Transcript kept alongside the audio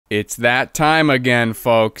It's that time again,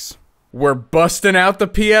 folks. We're busting out the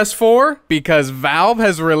PS4 because Valve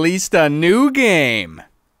has released a new game.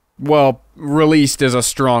 Well, released is a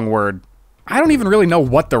strong word. I don't even really know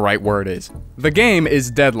what the right word is. The game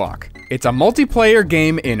is Deadlock. It's a multiplayer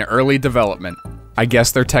game in early development. I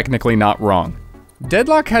guess they're technically not wrong.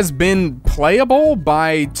 Deadlock has been playable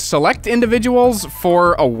by select individuals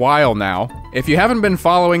for a while now. If you haven't been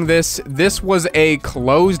following this, this was a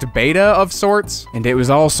closed beta of sorts, and it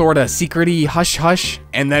was all sorta secrety hush-hush.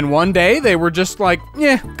 And then one day, they were just like,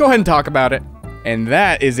 yeah, go ahead and talk about it. And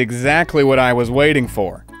that is exactly what I was waiting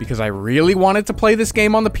for, because I really wanted to play this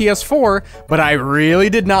game on the PS4, but I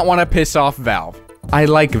really did not want to piss off Valve. I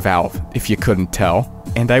like Valve, if you couldn't tell,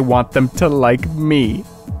 and I want them to like me.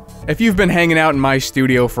 If you've been hanging out in my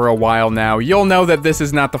studio for a while now, you'll know that this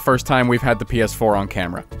is not the first time we've had the PS4 on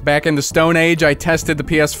camera. Back in the Stone Age, I tested the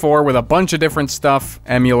PS4 with a bunch of different stuff,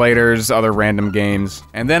 emulators, other random games,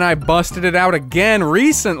 and then I busted it out again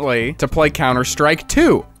recently to play Counter-Strike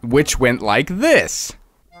 2, which went like this.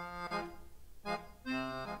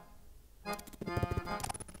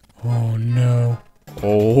 Oh no.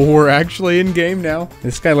 Oh, we're actually in game now.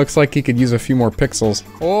 This guy looks like he could use a few more pixels.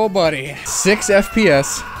 Oh buddy. 6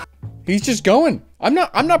 FPS. He's just going. I'm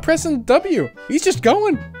not pressing W. He's just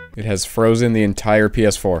going. It has frozen the entire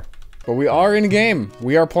PS4. But we are in game.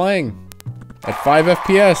 We are playing at 5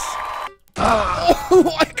 FPS.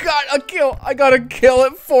 Oh, I got a kill. I got a kill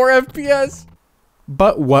at 4 FPS.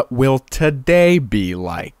 But what will today be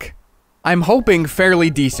like? I'm hoping fairly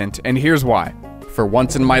decent, and here's why. For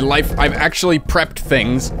once in my life, I've actually prepped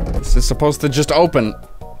things. This is supposed to just open.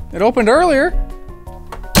 It opened earlier.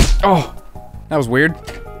 Oh, that was weird.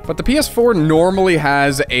 But the PS4 normally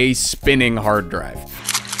has a spinning hard drive.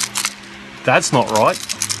 That's not right.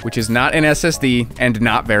 Which is not an SSD and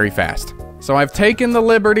not very fast. So I've taken the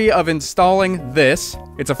liberty of installing this.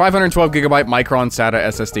 It's a 512 gigabyte Micron SATA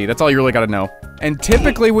SSD. That's all you really gotta know. And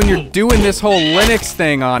typically when you're doing this whole Linux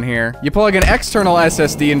thing on here, you plug an external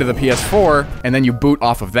SSD into the PS4 and then you boot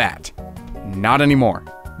off of that. Not anymore.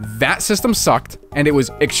 That system sucked and it was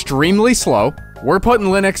extremely slow. We're putting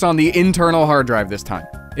Linux on the internal hard drive this time.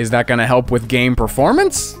 Is that gonna help with game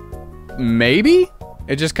performance? Maybe?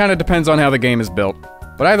 It just kinda depends on how the game is built.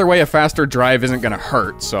 But either way, a faster drive isn't gonna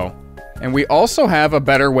hurt, so. And we also have a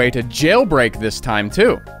better way to jailbreak this time,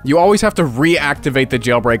 too. You always have to reactivate the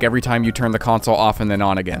jailbreak every time you turn the console off and then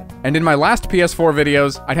on again. And in my last PS4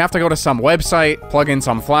 videos, I'd have to go to some website, plug in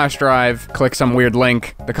some flash drive, click some weird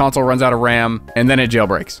link, the console runs out of RAM, and then it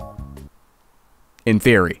jailbreaks. In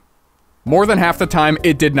theory. More than half the time,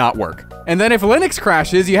 it did not work. And then if Linux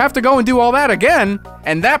crashes, you have to go and do all that again,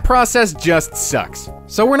 and that process just sucks.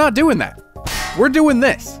 So we're not doing that. We're doing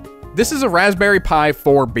this. This is a Raspberry Pi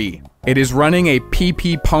 4B. It is running a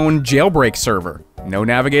pp-pwn jailbreak server. No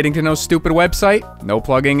navigating to no stupid website, no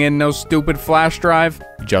plugging in no stupid flash drive,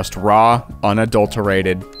 just raw,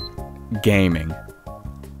 unadulterated gaming.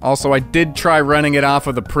 Also, I did try running it off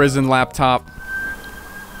of the prison laptop.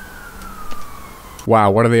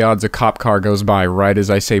 Wow, what are the odds a cop car goes by right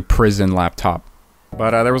as I say prison laptop?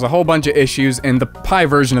 But there was a whole bunch of issues, and the Pi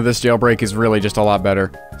version of this jailbreak is really just a lot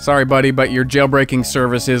better. Sorry, buddy, but your jailbreaking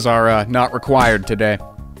services are not required today.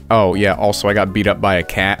 Oh, yeah, also I got beat up by a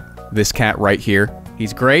cat. This cat right here.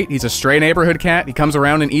 He's great, he's a stray neighborhood cat, he comes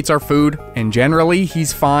around and eats our food, and generally,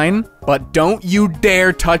 he's fine. But don't you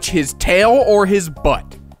dare touch his tail or his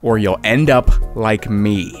butt, or you'll end up like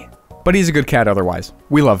me. But he's a good cat otherwise.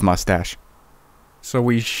 We love Mustache. So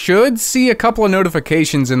we should see a couple of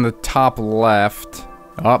notifications in the top left.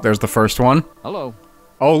 Oh, there's the first one. Hello.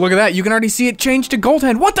 Oh, look at that. You can already see it change to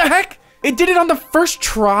Goldhand. What the heck? It did it on the first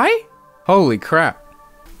try? Holy crap.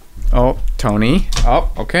 Oh, Tony.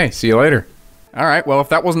 Oh, okay. See you later. All right. Well, if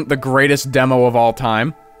that wasn't the greatest demo of all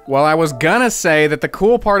time. Well, I was gonna say that the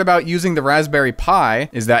cool part about using the Raspberry Pi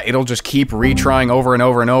is that it'll just keep retrying over and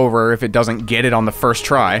over and over if it doesn't get it on the first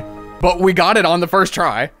try. But we got it on the first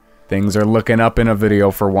try. Things are looking up in a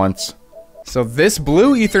video for once. So this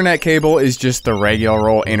blue Ethernet cable is just the regular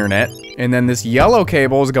old internet, and then this yellow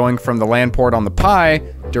cable is going from the LAN port on the Pi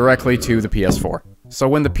directly to the PS4. So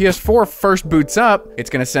when the PS4 first boots up, it's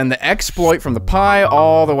gonna send the exploit from the Pi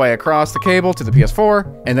all the way across the cable to the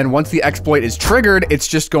PS4, and then once the exploit is triggered, it's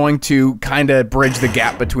just going to kinda bridge the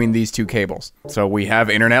gap between these two cables. So we have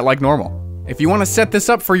internet like normal. If you want to set this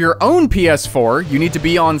up for your own PS4, you need to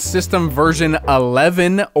be on system version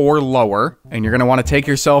 11 or lower, and you're going to want to take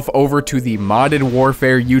yourself over to the Modded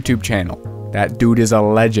Warfare YouTube channel. That dude is a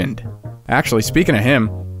legend. Actually, speaking of him,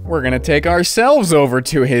 we're going to take ourselves over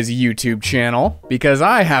to his YouTube channel, because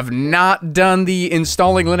I have not done the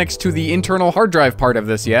installing Linux to the internal hard drive part of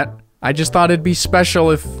this yet. I just thought it'd be special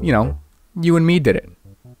if, you know, you and me did it.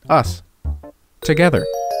 Us. Together.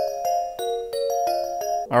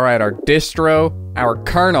 Alright, our distro, our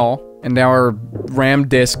kernel, and our RAM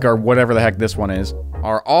disk, or whatever the heck this one is,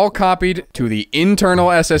 are all copied to the internal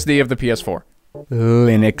SSD of the PS4.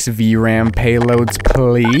 Linux VRAM payloads,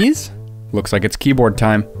 please. Looks like it's keyboard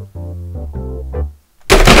time.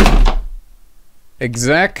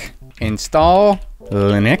 Exec, install,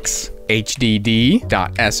 Linux, hdd.sh,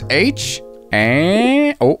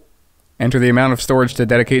 and, oh, enter the amount of storage to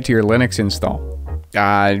dedicate to your Linux install.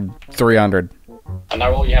 300. And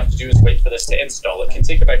now all you have to do is wait for this to install. It can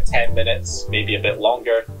take about 10 minutes, maybe a bit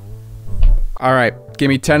longer. Alright, give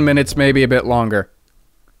me 10 minutes, maybe a bit longer.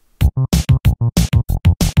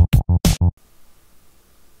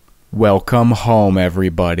 Welcome home,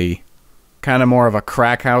 everybody. Kinda more of a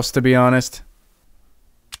crack house, to be honest.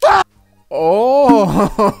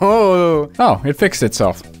 Oh! Oh, it fixed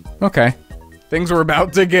itself. Okay. Things were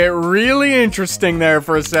about to get really interesting there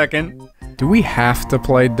for a second. Do we have to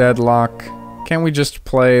play Deadlock? Can't we just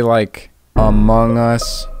play, like, Among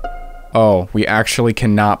Us? Oh, we actually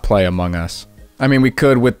cannot play Among Us. I mean, we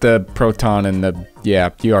could with the Proton and the...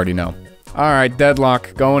 yeah, you already know. Alright,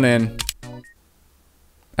 Deadlock, going in.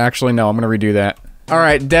 Actually, no, I'm gonna redo that.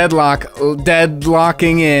 Alright,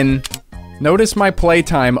 deadlocking in. Notice my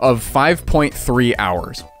playtime of 5.3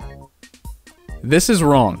 hours. This is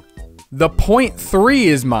wrong. The 0.3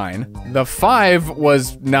 is mine. The 5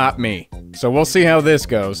 was not me. So we'll see how this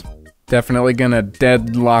goes. Definitely gonna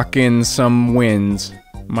deadlock in some wins.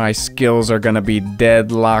 My skills are gonna be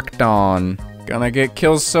deadlocked on. Gonna get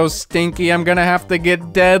kills so stinky, I'm gonna have to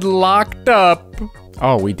get deadlocked up.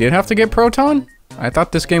 Oh, we did have to get Proton? I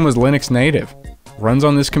thought this game was Linux native. Runs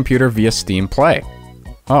on this computer via Steam Play.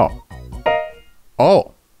 Oh.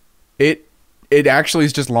 Oh. It actually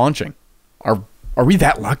is just launching. Are we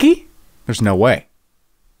that lucky? There's no way.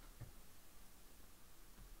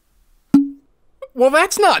 Well,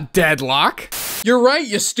 that's not Deadlock. You're right,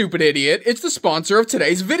 you stupid idiot. It's the sponsor of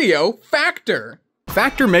today's video, Factor.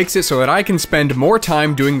 Factor makes it so that I can spend more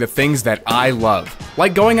time doing the things that I love,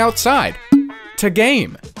 like going outside, to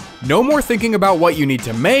game. No more thinking about what you need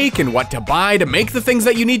to make and what to buy to make the things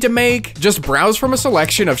that you need to make. Just browse from a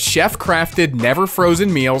selection of chef-crafted,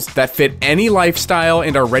 never-frozen meals that fit any lifestyle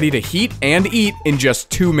and are ready to heat and eat in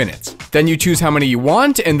just 2 minutes. Then you choose how many you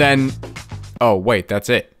want and then... oh, wait, that's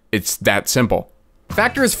it. It's that simple.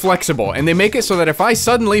 Factor is flexible, and they make it so that if I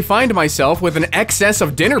suddenly find myself with an excess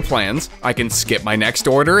of dinner plans, I can skip my next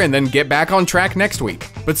order and then get back on track next week.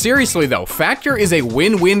 But seriously though, Factor is a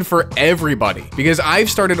win-win for everybody, because I've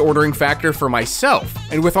started ordering Factor for myself,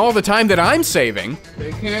 and with all the time that I'm saving,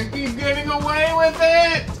 they can't keep getting away with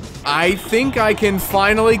it! I think I can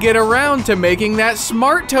finally get around to making that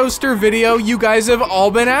smart toaster video you guys have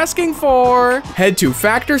all been asking for. Head to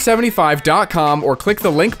factor75.com or click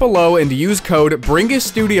the link below and use code Bringus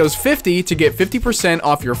Studios 50 to get 50%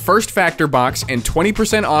 off your first Factor box and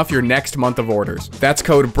 20% off your next month of orders. That's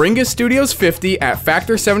code Bringus Studios 50 at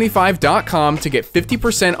factor75.com to get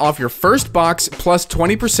 50% off your first box plus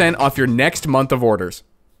 20% off your next month of orders.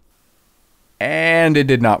 And it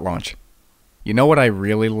did not launch. You know what I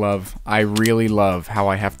really love? I really love how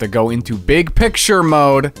I have to go into big picture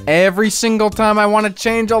mode every single time I want to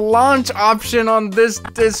change a launch option on this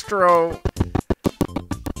distro.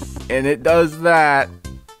 And it does that.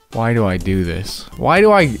 Why do I do this? Why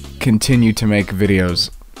do I continue to make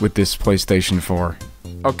videos with this PlayStation 4?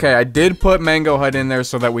 Okay, I did put Mango HUD in there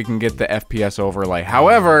so that we can get the FPS overlay.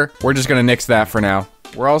 However, we're just gonna nix that for now.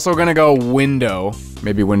 We're also gonna go window.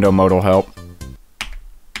 Maybe window mode will help.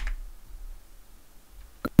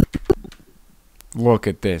 Look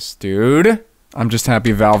at this, dude. I'm just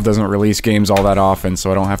happy Valve doesn't release games all that often,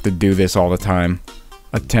 so I don't have to do this all the time.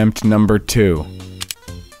 Attempt number 2.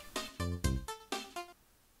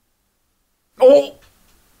 Oh!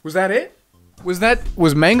 Was that it?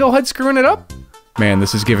 Was Mango HUD screwing it up? Man,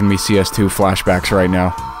 this is giving me CS2 flashbacks right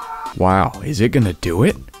now. Wow, is it gonna do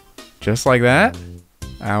it? Just like that?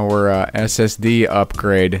 Our SSD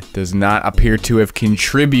upgrade does not appear to have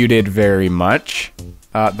contributed very much.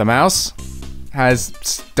 The mouse has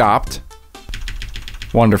stopped.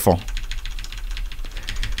 Wonderful.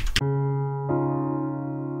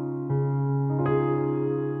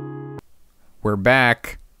 We're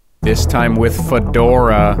back. This time with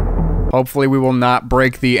Fedora. Hopefully we will not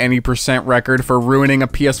break the any % record for ruining a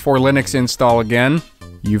PS4 Linux install again.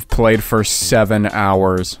 You've played for 7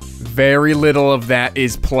 hours. Very little of that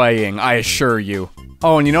is playing, I assure you.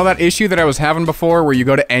 Oh, and you know that issue that I was having before where you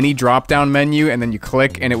go to any drop-down menu and then you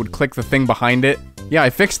click and it would click the thing behind it? Yeah, I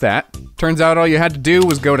fixed that. Turns out all you had to do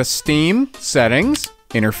was go to Steam, Settings,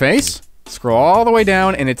 Interface. Scroll all the way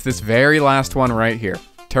down, and it's this very last one right here.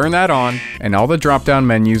 Turn that on, and all the drop-down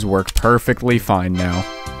menus work perfectly fine now.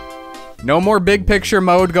 No more big picture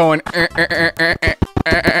mode going.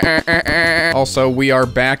 Also, we are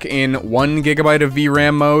back in 1 GB of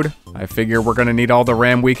VRAM mode. I figure we're gonna need all the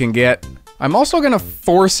RAM we can get. I'm also gonna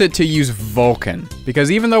force it to use Vulkan, because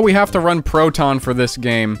even though we have to run Proton for this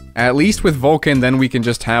game, at least with Vulkan, then we can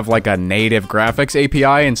just have like a native graphics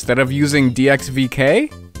API instead of using DXVK.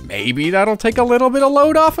 Maybe that'll take a little bit of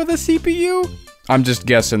load off of the CPU? I'm just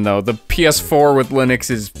guessing though, the PS4 with Linux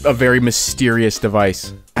is a very mysterious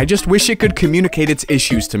device. I just wish it could communicate its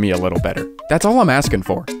issues to me a little better. That's all I'm asking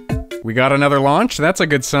for. We got another launch, that's a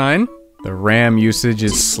good sign. The RAM usage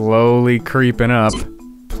is slowly creeping up.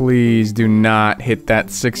 Please do not hit that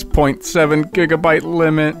 6.7 GB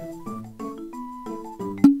limit.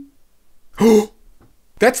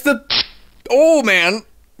 That's the... Oh man!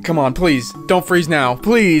 Come on, please, don't freeze now,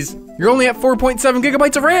 please. You're only at 4.7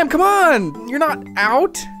 GB of RAM, come on! You're not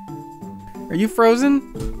out? Are you frozen?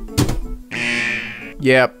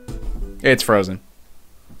 Yep, it's frozen.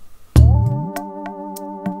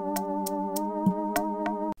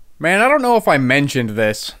 Man, I don't know if I mentioned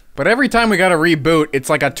this, but every time we gotta reboot, it's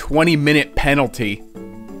like a 20-minute penalty.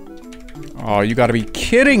 Oh, you gotta be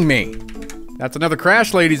kidding me. That's another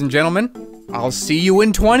crash, ladies and gentlemen. I'll see you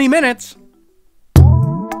in 20 minutes.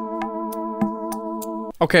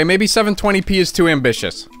 Okay, maybe 720p is too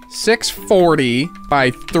ambitious. 640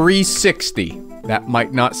 by 360. That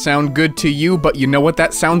might not sound good to you, but you know what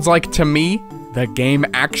that sounds like to me? The game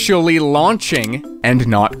actually launching and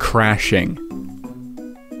not crashing.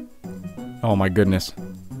 Oh my goodness.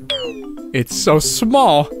 It's so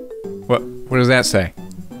small. What does that say?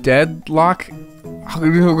 Deadlock?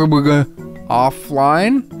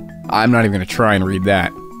 Offline? I'm not even gonna try and read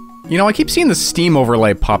that. You know, I keep seeing the Steam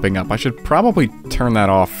overlay popping up. I should probably turn that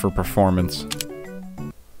off for performance.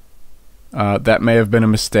 That may have been a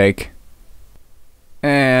mistake.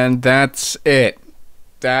 And that's it.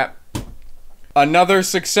 Another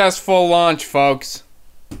successful launch, folks.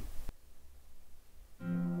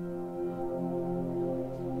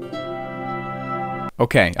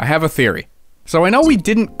 Okay, I have a theory. So I know we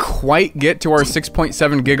didn't quite get to our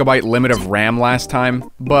 6.7 GB limit of RAM last time,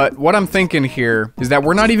 but what I'm thinking here is that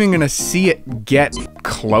we're not even gonna see it get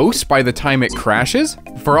close by the time it crashes.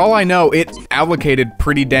 For all I know, it allocated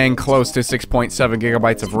pretty dang close to 6.7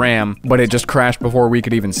 GB of RAM, but it just crashed before we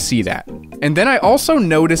could even see that. And then I also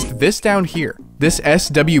noticed this down here. This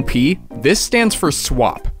SWP, this stands for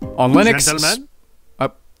swap. On Linux... Gentlemen?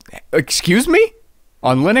 Excuse me?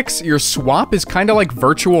 On Linux, your swap is kind of like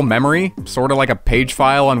virtual memory, sort of like a page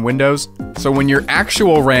file on Windows. So when your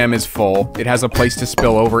actual RAM is full, it has a place to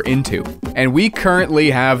spill over into. And we currently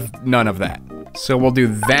have none of that. So we'll do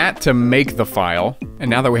that to make the file. And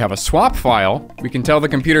now that we have a swap file, we can tell the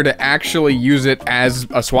computer to actually use it as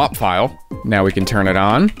a swap file. Now we can turn it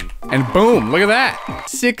on. And boom, look at that.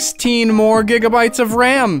 16 more gigabytes of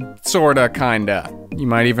RAM, sorta, kinda. You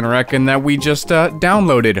might even reckon that we just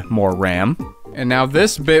downloaded more RAM. And now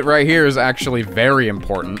this bit right here is actually very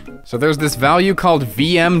important. So there's this value called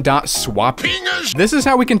vm.swap. This is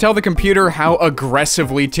how we can tell the computer how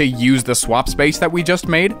aggressively to use the swap space that we just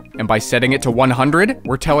made. And by setting it to 100,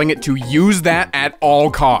 we're telling it to use that at all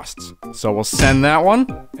costs. So we'll send that one.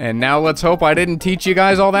 And now let's hope I didn't teach you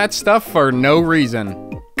guys all that stuff for no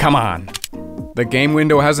reason. Come on. The game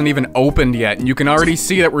window hasn't even opened yet, and you can already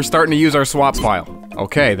see that we're starting to use our swap file.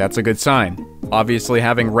 Okay, that's a good sign. Obviously,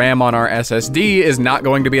 having RAM on our SSD is not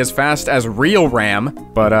going to be as fast as real RAM,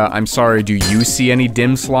 but I'm sorry, do you see any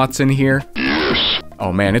DIMM slots in here? Yes.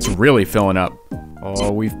 Oh man, it's really filling up.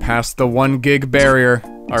 Oh, we've passed the 1 gig barrier.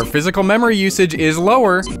 Our physical memory usage is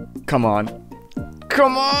lower. Come on.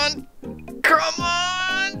 Come on! Come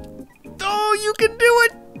on! Oh, you can do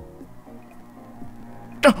it!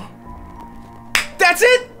 Oh. That's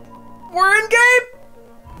it! We're in game?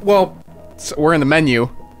 Well, so we're in the menu.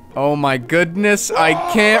 Oh my goodness, I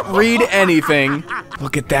can't read anything.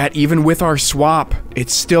 Look at that, even with our swap,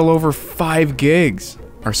 it's still over 5 gigs.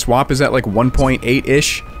 Our swap is at like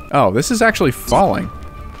 1.8-ish. Oh, this is actually falling.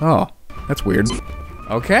 Oh, that's weird.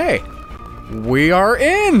 Okay, we are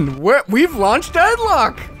in. We've launched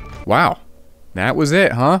Deadlock. Wow, that was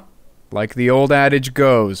it, huh? Like the old adage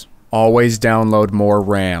goes, always download more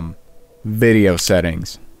RAM. Video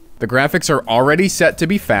settings. The graphics are already set to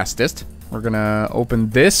be fastest. We're gonna open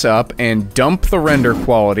this up and dump the render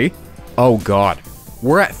quality. Oh god.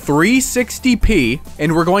 We're at 360p,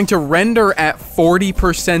 and we're going to render at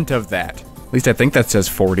 40% of that. At least I think that says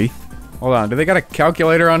 40. Hold on, do they got a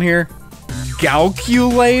calculator on here?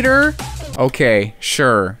 Calculator? Okay,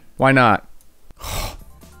 sure. Why not?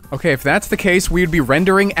 Okay, if that's the case, we'd be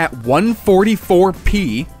rendering at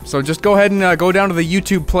 144p. So just go ahead and go down to the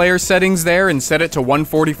YouTube player settings there and set it to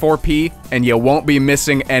 144p, and you won't be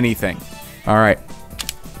missing anything. All right,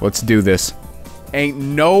 let's do this. Ain't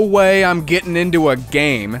no way I'm getting into a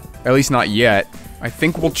game, at least not yet. I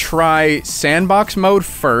think we'll try sandbox mode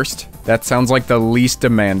first. That sounds like the least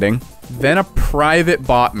demanding. Then a private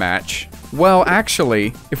bot match. Well,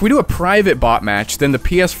 actually, if we do a private bot match, then the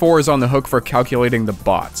PS4 is on the hook for calculating the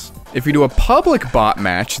bots. If we do a public bot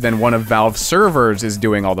match, then one of Valve's servers is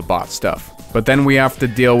doing all the bot stuff. But then we have to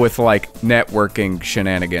deal with, like, networking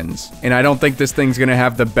shenanigans. And I don't think this thing's gonna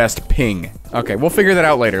have the best ping. Okay, we'll figure that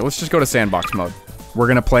out later. Let's just go to sandbox mode. We're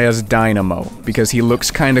gonna play as Dynamo, because he looks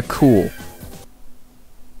kinda cool.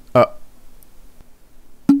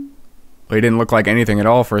 He didn't look like anything at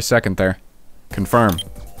all for a second there. Confirm.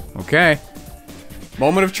 Okay.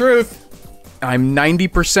 Moment of truth. I'm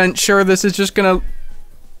 90% sure this is just gonna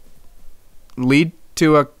lead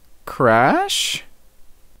to a crash?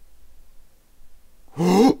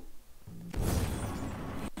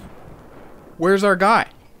 Where's our guy?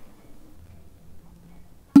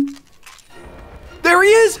 There he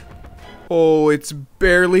is! Oh, it's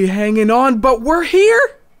barely hanging on, but we're here!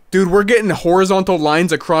 Dude, we're getting horizontal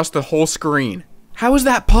lines across the whole screen. How is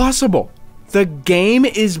that possible? The game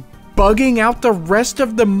is bugging out the rest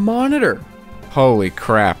of the monitor. Holy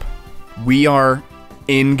crap. We are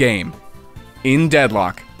in-game, in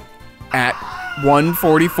Deadlock, at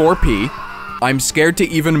 144p. I'm scared to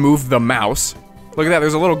even move the mouse. Look at that,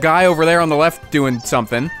 there's a little guy over there on the left doing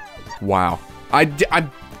something. Wow.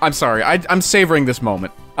 I'm sorry, I'm savoring this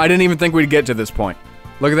moment. I didn't even think we'd get to this point.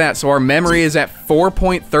 Look at that, so our memory is at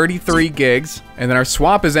 4.33 gigs, and then our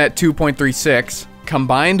swap is at 2.36.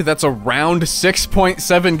 Combined, that's around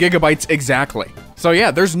 6.7 gigabytes exactly. So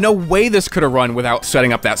yeah, there's no way this could have run without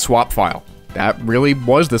setting up that swap file. That really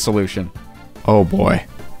was the solution. Oh boy.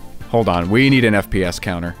 Hold on, we need an FPS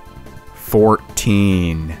counter.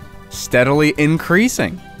 14. Steadily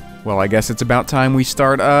increasing. Well, I guess it's about time we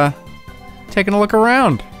start, taking a look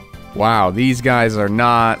around. Wow, these guys are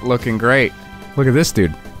not looking great. Look at this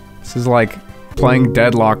dude. This is like playing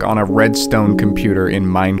Deadlock on a redstone computer in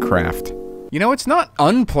Minecraft. You know, it's not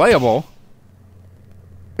unplayable.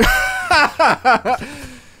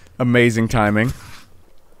 Amazing timing.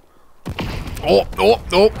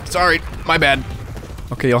 Oh, sorry, my bad.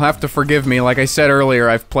 Okay, you'll have to forgive me. Like I said earlier,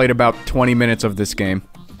 I've played about 20 minutes of this game.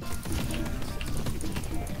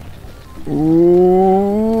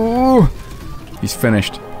 Ooh. He's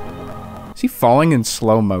finished. Is he falling in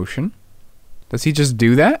slow motion? Does he just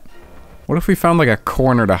do that? What if we found like a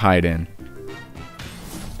corner to hide in?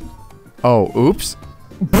 Oh, oops.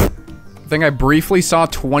 I think I briefly saw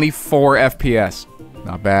 24 FPS.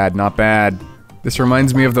 Not bad, not bad. This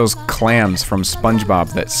reminds me of those clams from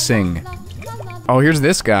SpongeBob that sing. Oh, here's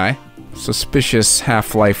this guy. Suspicious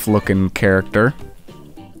Half-Life looking character.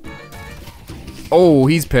 Oh,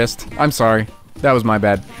 he's pissed. I'm sorry. That was my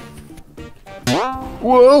bad.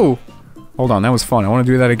 Whoa! Hold on, that was fun. I want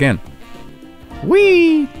to do that again.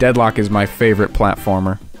 Whee! Deadlock is my favorite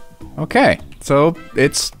platformer. Okay, so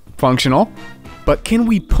it's functional. But can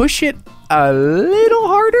we push it a little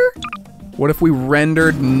harder? What if we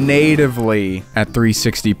rendered natively at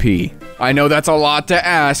 360p? I know that's a lot to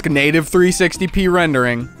ask, native 360p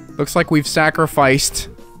rendering. Looks like we've sacrificed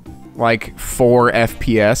like 4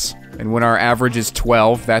 FPS. And when our average is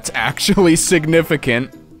 12, that's actually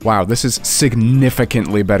significant. Wow, this is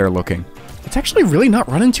significantly better looking. It's actually really not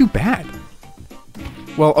running too bad.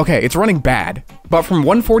 Well, okay, it's running bad, but from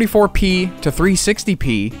 144p to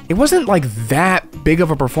 360p, it wasn't like that big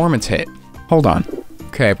of a performance hit. Hold on.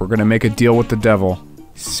 Okay, we're gonna make a deal with the devil.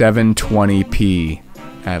 720p.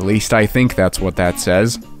 At least I think that's what that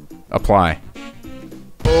says. Apply.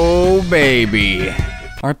 Oh, baby.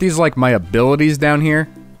 Aren't these like my abilities down here?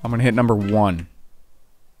 I'm gonna hit number 1.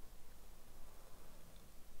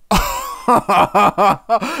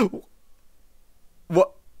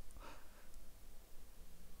 What?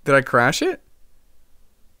 Did I crash it?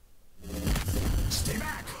 Stay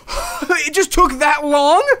back. It just took that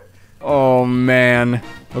long? Oh man.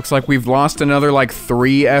 Looks like we've lost another like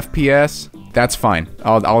 3 FPS. That's fine.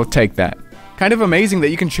 I'll take that. Kind of amazing that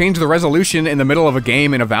you can change the resolution in the middle of a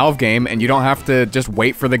game in a Valve game and you don't have to just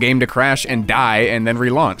wait for the game to crash and die and then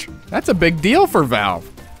relaunch. That's a big deal for Valve.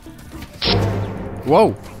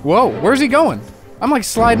 Whoa, whoa, where's he going? I'm like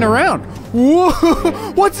sliding around. Whoa,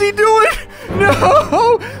 what's he doing?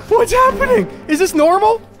 No, what's happening? Is this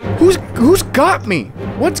normal? Who's got me?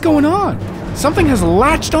 What's going on? Something has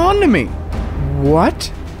latched onto me.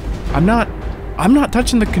 What? I'm not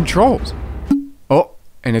touching the controls. Oh,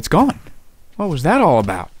 and it's gone. What was that all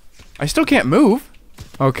about? I still can't move.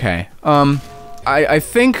 Okay, I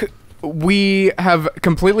think we have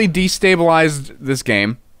completely destabilized this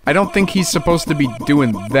game. I don't think he's supposed to be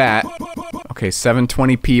doing that. Okay,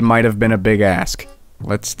 720p might have been a big ask.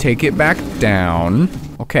 Let's take it back down.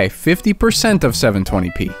 Okay, 50% of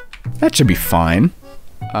 720p. That should be fine.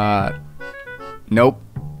 Nope.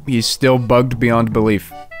 He's still bugged beyond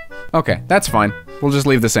belief. Okay, that's fine. We'll just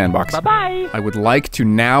leave the sandbox. Bye-bye. I would like to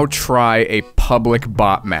now try a public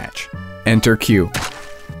bot match. Enter queue.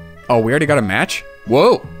 Oh, we already got a match?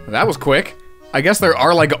 Whoa, that was quick. I guess there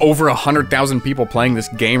are like over 100,000 people playing this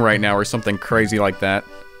game right now or something crazy like that.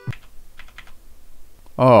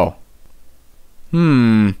 Oh.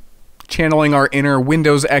 Channeling our inner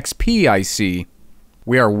Windows XP, I see.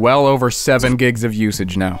 We are well over 7 gigs of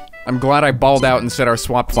usage now. I'm glad I balled out and set our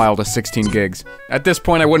swap file to 16 gigs. At this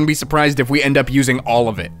point, I wouldn't be surprised if we end up using all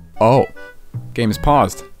of it. Oh. Game is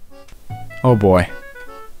paused. Oh boy.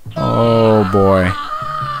 Oh boy.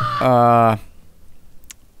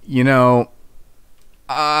 You know,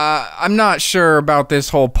 I'm not sure about this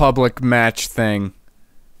whole public match thing.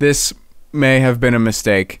 This may have been a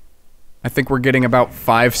mistake. I think we're getting about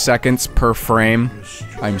 5 seconds per frame.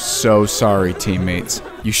 I'm so sorry, teammates.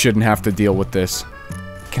 You shouldn't have to deal with this.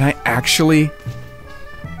 Can I actually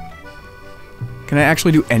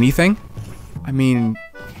do anything? I mean,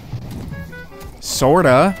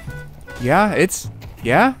 sorta. Yeah, it's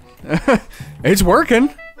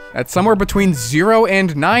working. At somewhere between 0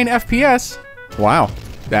 and 9 FPS. Wow,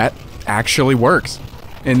 that actually works.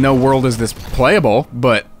 In no world is this playable,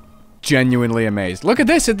 but genuinely amazed. Look at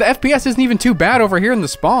this, the FPS isn't even too bad over here in the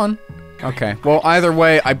spawn. Okay, well either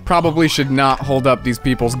way, I probably should not hold up these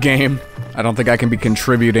people's game. I don't think I can be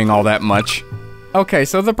contributing all that much. Okay,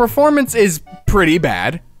 so the performance is pretty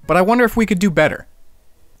bad, but I wonder if we could do better.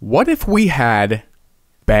 What if we had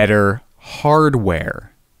better hardware?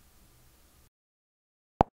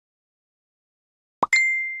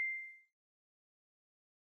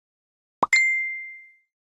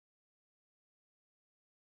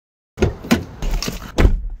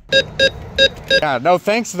 Yeah, no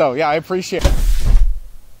thanks though. Yeah, I appreciate it.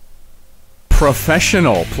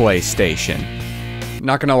 Professional PlayStation.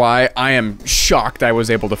 Not gonna lie, I am shocked I was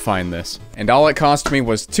able to find this. And all it cost me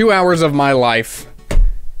was 2 hours of my life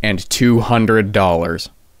and $200.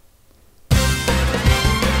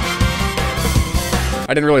 I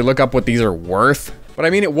didn't really look up what these are worth, but I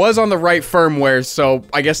mean it was on the right firmware, so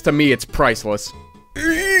I guess to me it's priceless.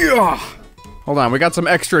 Hold on, we got some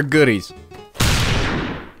extra goodies.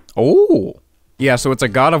 Oh! Yeah, so it's a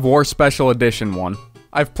God of War Special Edition one.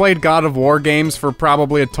 I've played God of War games for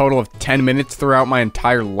probably a total of 10 minutes throughout my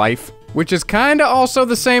entire life, which is kinda also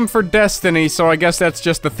the same for Destiny, so I guess that's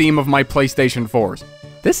just the theme of my PlayStation 4s.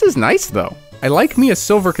 This is nice though. I like me a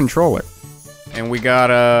silver controller. And we got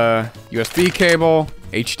a USB cable,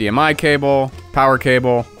 HDMI cable, power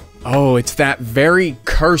cable. Oh, it's that very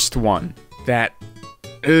cursed one. That,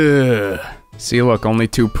 ugh. See, look, only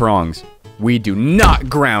 2 prongs. We do not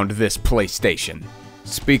ground this PlayStation.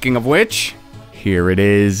 Speaking of which, here it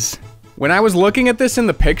is. When I was looking at this in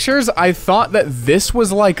the pictures, I thought that this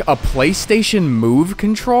was like a PlayStation Move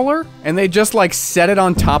controller, and they just like set it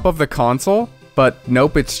on top of the console. But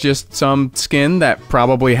nope, it's just some skin that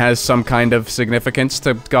probably has some kind of significance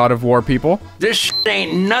to God of War people. This shit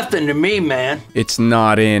ain't nothing to me, man. It's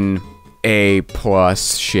not in A+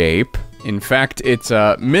 shape. In fact, it's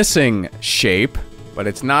a missing shape. But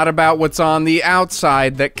it's not about what's on the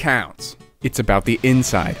outside that counts. It's about the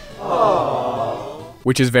inside. Aww.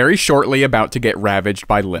 Which is very shortly about to get ravaged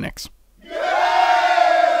by Linux.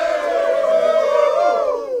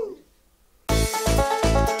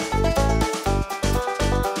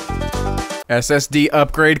 SSD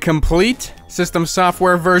upgrade complete. System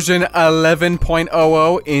software version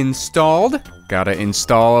 11.00 installed. Gotta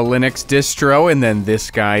install a Linux distro and then this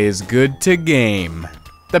guy is good to game.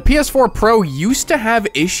 The PS4 Pro used to have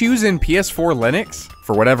issues in PS4 Linux.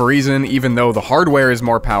 For whatever reason, even though the hardware is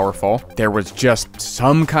more powerful, there was just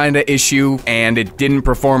some kind of issue and it didn't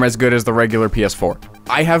perform as good as the regular PS4.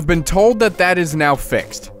 I have been told that that is now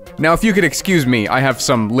fixed. Now, if you could excuse me, I have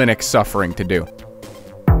some Linux suffering to do.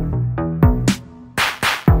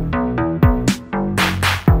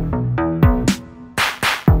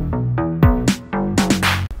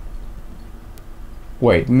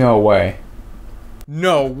 Wait, no way.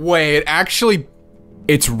 No way,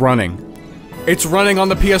 it's running. It's running on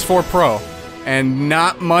the PS4 Pro, and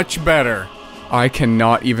not much better. I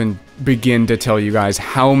cannot even begin to tell you guys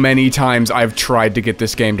how many times I've tried to get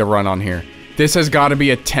this game to run on here. This has got to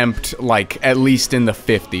be attempt, like, at least in the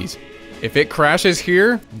 50s. If it crashes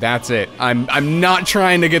here, that's it. I'm not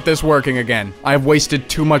trying to get this working again. I've wasted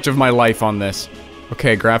too much of my life on this.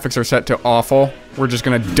 Okay, graphics are set to awful. We're just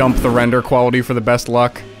gonna dump the render quality for the best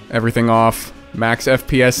luck. Everything off. Max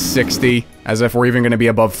FPS 60, as if we're even gonna be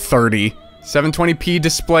above 30. 720p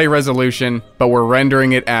display resolution, but we're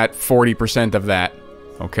rendering it at 40% of that.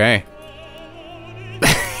 Okay.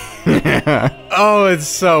 Oh, it's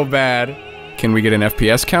so bad. Can we get an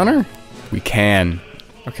FPS counter? We can.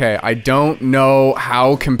 Okay, I don't know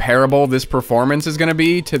how comparable this performance is gonna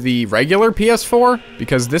be to the regular PS4,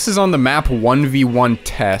 because this is on the map 1v1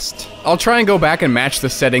 test. I'll try and go back and match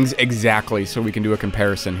the settings exactly so we can do a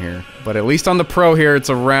comparison here. But at least on the Pro here,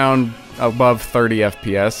 it's around above 30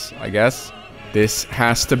 FPS, I guess. This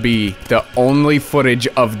has to be the only footage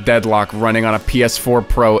of Deadlock running on a PS4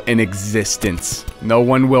 Pro in existence. No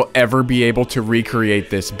one will ever be able to recreate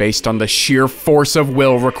this based on the sheer force of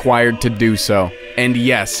will required to do so. And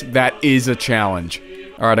yes, that is a challenge.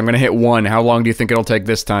 Alright, I'm gonna hit 1. How long do you think it'll take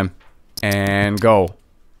this time? And go.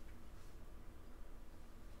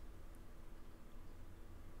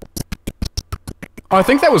 Oh, I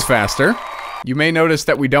think that was faster. You may notice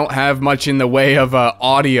that we don't have much in the way of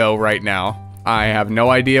audio right now. I have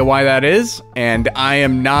no idea why that is, and I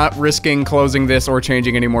am not risking closing this or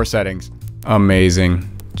changing any more settings. Amazing.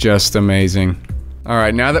 Just amazing.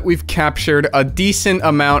 Alright, now that we've captured a decent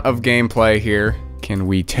amount of gameplay here, can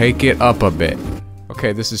we take it up a bit?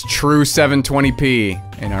 Okay, this is true 720p,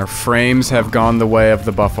 and our frames have gone the way of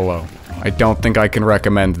the buffalo. I don't think I can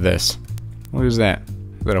recommend this. What is that?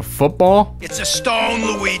 Is that a football? It's a stone,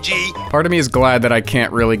 Luigi! Part of me is glad that I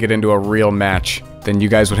can't really get into a real match. Then you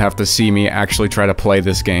guys would have to see me actually try to play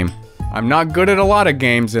this game. I'm not good at a lot of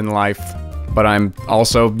games in life, but I'm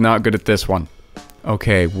also not good at this one.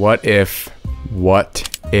 Okay, what if...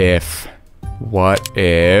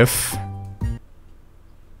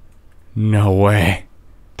 No way.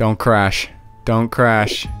 Don't crash. Don't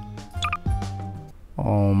crash.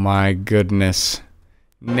 Oh my goodness.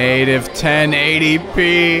 Native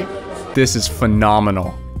 1080p. This is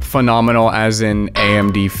phenomenal. Phenomenal as in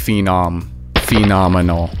AMD Phenom.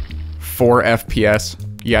 Phenomenal. 4 FPS.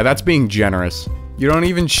 Yeah, that's being generous. You don't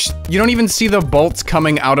even see the bolts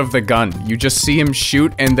coming out of the gun. You just see him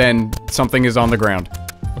shoot and then something is on the ground.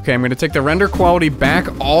 Okay, I'm gonna take the render quality back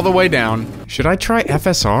all the way down. Should I try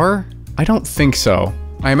FSR? I don't think so.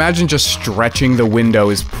 I imagine just stretching the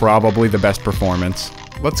window is probably the best performance.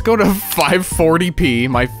 Let's go to 540p,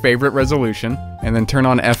 my favorite resolution, and then turn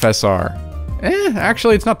on FSR.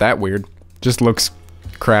 Actually, it's not that weird. Just looks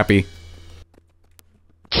crappy.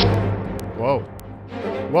 Whoa.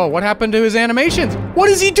 Whoa, what happened to his animations? What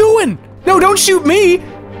is he doing? No, don't shoot me!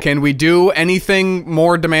 Can we do anything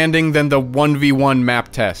more demanding than the 1v1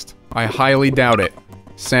 map test? I highly doubt it.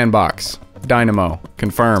 Sandbox. Dynamo.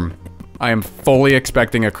 Confirm. I am fully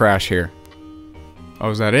expecting a crash here.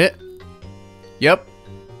 Oh, is that it? Yep.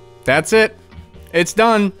 That's it. It's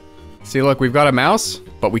done. See, look, we've got a mouse,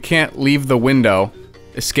 but we can't leave the window.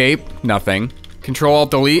 Escape. Nothing.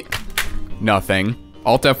 Control-Alt-Delete. Nothing.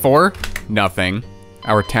 Alt-F4. Nothing.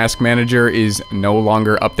 Our task manager is no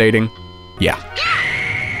longer updating. Yeah.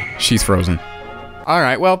 She's frozen.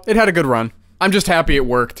 Alright, well, it had a good run. I'm just happy it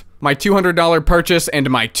worked. My $200 purchase and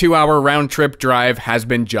my 2-hour round-trip drive has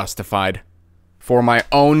been justified. For my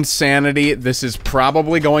own sanity, this is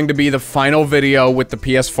probably going to be the final video with the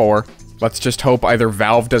PS4. Let's just hope either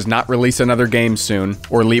Valve does not release another game soon,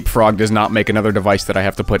 or Leapfrog does not make another device that I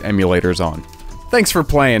have to put emulators on. Thanks for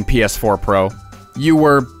playing, PS4 Pro. You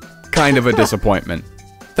were kind of a disappointment.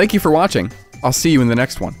 Thank you for watching. I'll see you in the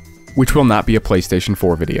next one, which will not be a PlayStation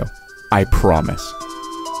 4 video. I promise.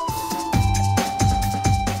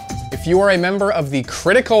 If you are a member of the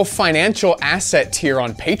Critical Financial Asset tier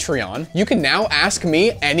on Patreon, you can now ask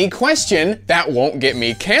me any question that won't get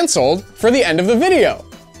me canceled for the end of the video.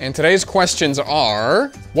 And today's questions are,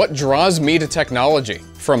 what draws me to technology?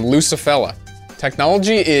 From Lucifella.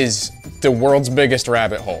 Technology is the world's biggest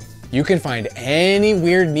rabbit hole. You can find any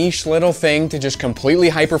weird niche little thing to just completely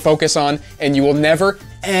hyper-focus on, and you will never,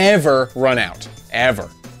 ever run out. Ever.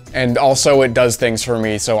 And also it does things for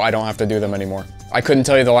me, so I don't have to do them anymore. I couldn't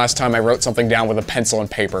tell you the last time I wrote something down with a pencil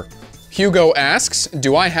and paper. Hugo asks,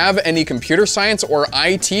 do I have any computer science or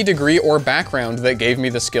IT degree or background that gave me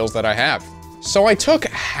the skills that I have? So I took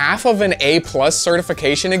half of an A+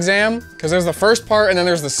 certification exam, because there's the first part and then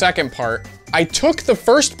there's the second part. I took the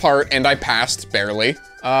first part and I passed, barely.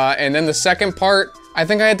 And then the second part, I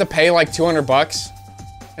think I had to pay like 200 bucks.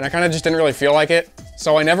 And I kind of just didn't really feel like it.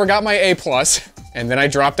 So I never got my A+, and then I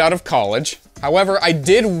dropped out of college. However, I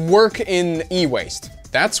did work in e-waste.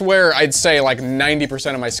 That's where I'd say like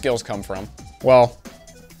 90% of my skills come from. Well,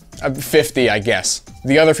 50, I guess.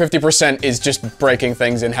 The other 50% is just breaking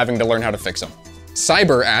things and having to learn how to fix them.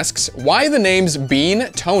 Cyber asks, why the names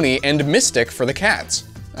Bean, Tony, and Mystic for the cats?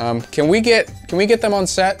 Can we get them on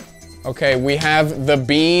set? Okay, we have the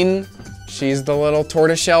Bean. She's the little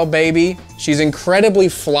tortoiseshell baby. She's incredibly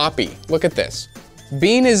floppy. Look at this.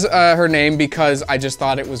 Bean is her name because I just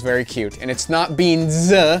thought it was very cute. And it's not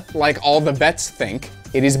Beans like all the vets think.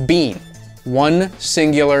 It is Bean. One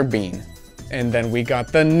singular Bean. And then we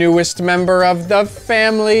got the newest member of the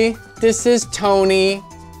family. This is Tony.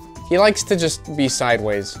 He likes to just be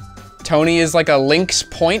sideways. Tony is like a lynx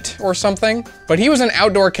point or something, but he was an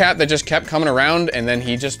outdoor cat that just kept coming around and then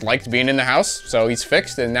he just liked being in the house, so he's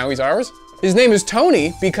fixed and now he's ours. His name is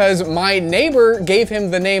Tony because my neighbor gave him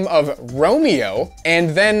the name of Romeo, and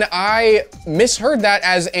then I misheard that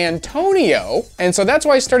as Antonio, and so that's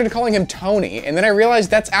why I started calling him Tony, and then I realized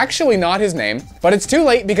that's actually not his name, but it's too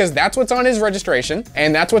late because that's what's on his registration,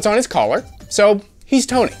 and that's what's on his collar, so he's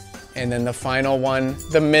Tony. And then the final one,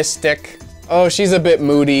 the Mystic. Oh, she's a bit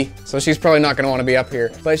moody, so she's probably not gonna wanna be up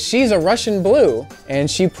here. But she's a Russian blue,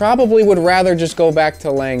 and she probably would rather just go back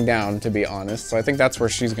to laying down, to be honest. So I think that's where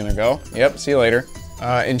she's gonna go. Yep, see you later.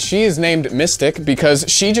 And she is named Mystic because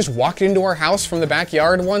she just walked into our house from the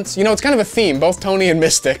backyard once. You know, it's kind of a theme, both Tony and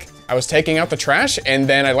Mystic. I was taking out the trash, and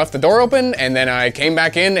then I left the door open, and then I came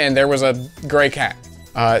back in, and there was a gray cat.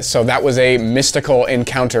 So that was a mystical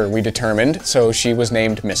encounter, we determined, so she was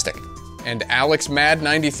named Mystic. And Alex Mad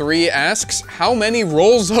 93 asks, how many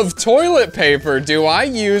rolls of toilet paper do I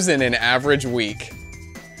use in an average week?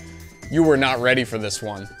 You were not ready for this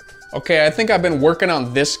one. Okay, I think I've been working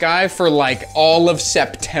on this guy for like all of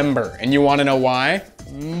September, and you wanna know why?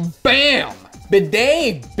 Bam!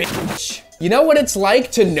 Bidet, bitch! You know what it's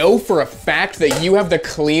like to know for a fact that you have the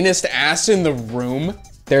cleanest ass in the room?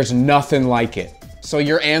 There's nothing like it. So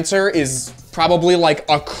your answer is probably like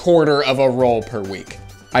a quarter of a roll per week.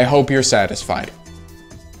 I hope you're satisfied.